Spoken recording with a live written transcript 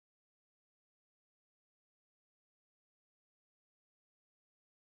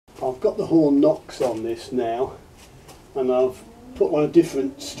I've got the horn knocks on this now, and I've put on a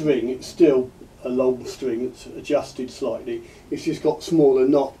different string. It's still a long string, it's adjusted slightly. It's just got smaller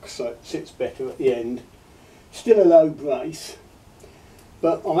knocks, so it sits better at the end. Still a low brace,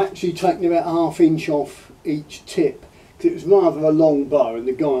 but I'm actually taking about ½ inch off each tip, because it was rather a long bow, and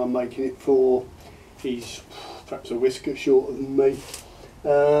the guy I'm making it for, he's perhaps a whisker shorter than me.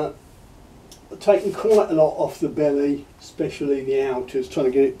 I've taken quite a lot off the belly, especially the outers, trying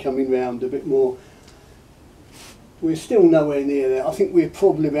to get it coming round a bit more. We're still nowhere near there. I think we're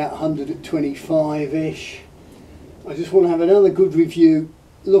probably about 125-ish. I just want to have another good review,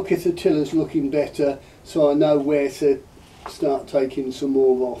 look if the tiller's looking better, so I know where to start taking some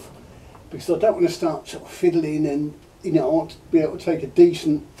more off. Because I don't want to start sort of fiddling, and you know, I want to be able to take a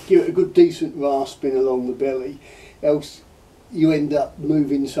decent, give it a good decent rasping along the belly, else you end up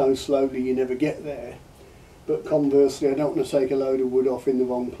moving so slowly you never get there. But conversely, I don't want to take a load of wood off in the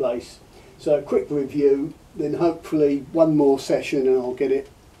wrong place. So a quick review, then hopefully one more session and I'll get it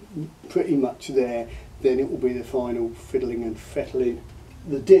pretty much there. Then it will be the final fiddling and fettling.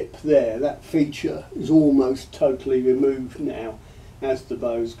 The dip there, that feature, is almost totally removed now as the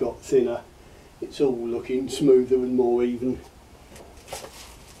bow's got thinner. It's all looking smoother and more even.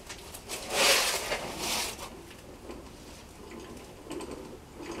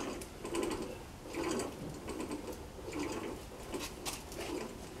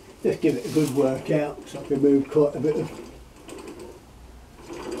 Just give it a good workout, because I've removed quite a bit of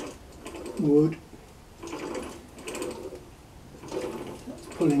wood. That's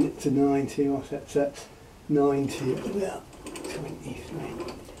pulling it to 90, or that's 90 at about 23.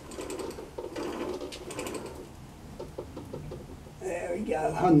 There we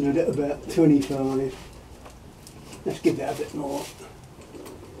go, 100 at about 25. Let's give that a bit more.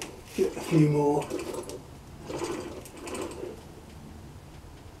 Give it a few more.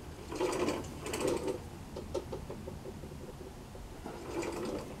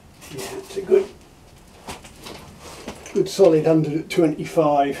 Yeah, it's a good solid 100 at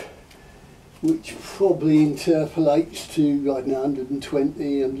 25, which probably interpolates to, I don't know,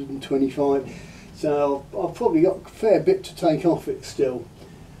 120, 125. So I've probably got a fair bit to take off it still,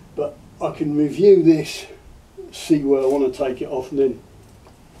 but I can review this, see where I want to take it off, and then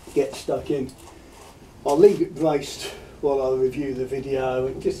get stuck in. I'll leave it braced while I review the video.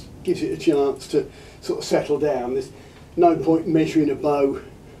 It just gives it a chance to sort of settle down. There's no point measuring a bow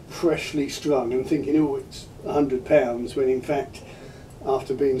freshly strung and thinking, oh, it's £100, when in fact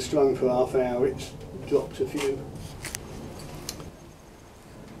after being strung for half an hour it's dropped a few.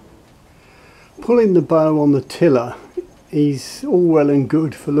 Pulling the bow on the tiller is all well and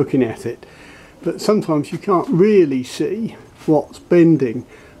good for looking at it, but sometimes you can't really see what's bending.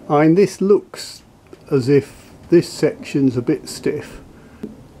 I mean, this looks as if this section's a bit stiff,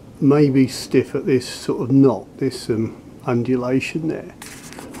 maybe stiff at this sort of knot, this undulation there.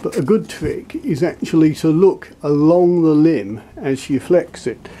 But a good trick is actually to look along the limb as you flex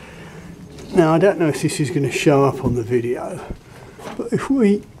it. Now, I don't know if this is going to show up on the video, but if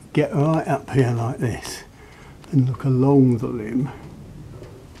we get right up here like this and look along the limb,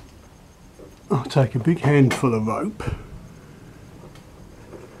 I'll take a big handful of rope,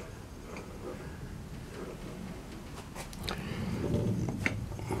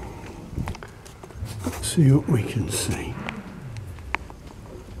 let's see what we can see.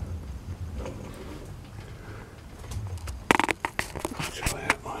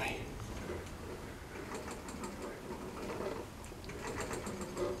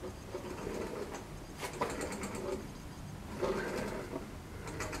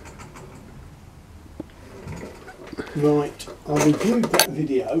 Right, I reviewed that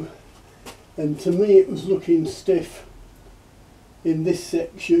video, and to me it was looking stiff in this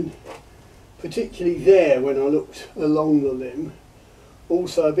section, particularly there when I looked along the limb.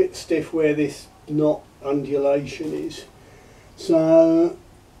 Also a bit stiff where this knot undulation is. So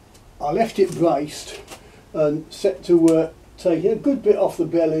I left it braced and set to work taking a good bit off the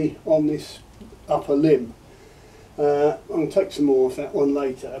belly on this upper limb. I'm going to take some more of that one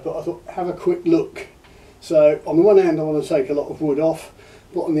later, but I thought have a quick look. So on the one hand I want to take a lot of wood off,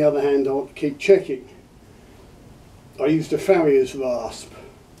 but on the other hand I want to keep checking. I used a farriers rasp.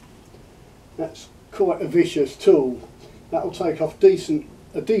 That's quite a vicious tool. That will take off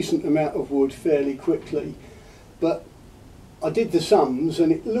a decent amount of wood fairly quickly. But I did the sums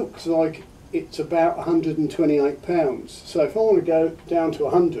and it looks like it's about £128. So if I want to go down to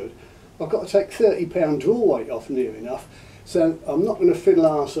 100, I've got to take £30 draw weight off near enough. So I'm not going to fiddle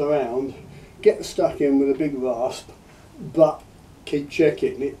arse around, get stuck in with a big rasp, but keep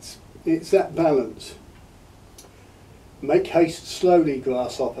checking. It's that balance. Make haste slowly,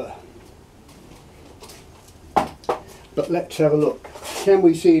 grasshopper. But let's have a look. Can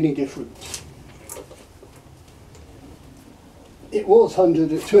we see any difference? It was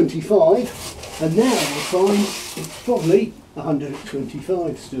 100 at 25, and now we'll find it's probably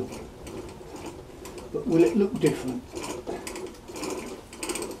 125 still. But will it look different?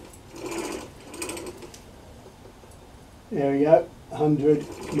 There we go, 100,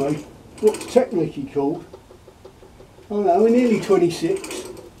 what's technically called, oh no, we're nearly 26.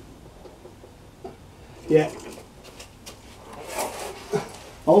 Yeah.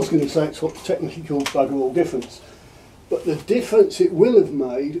 I was going to say it's what's technically called bugger all difference. But the difference it will have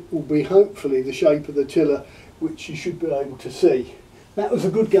made will be hopefully the shape of the tiller, which you should be able to see. That was a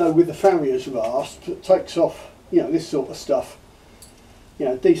good go with the farriers rasp that takes off, you know, this sort of stuff, you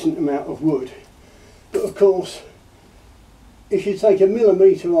know, a decent amount of wood. But of course, if you take a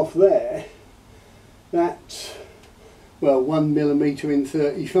millimetre off there, that's, well, 1 millimetre in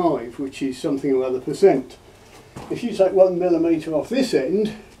 35, which is something or other percent. If you take 1 millimetre off this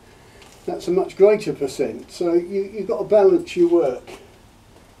end, that's a much greater percent. So you've got to balance your work.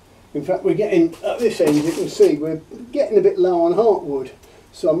 In fact, we're getting, at this end you can see, we're getting a bit low on heartwood.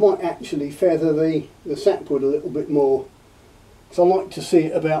 So I might actually feather the sapwood a little bit more. So I like to see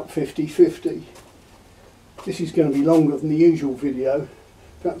it about 50-50. This is going to be longer than the usual video.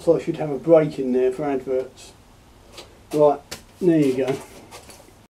 Perhaps I should have a break in there for adverts. Right, there you go.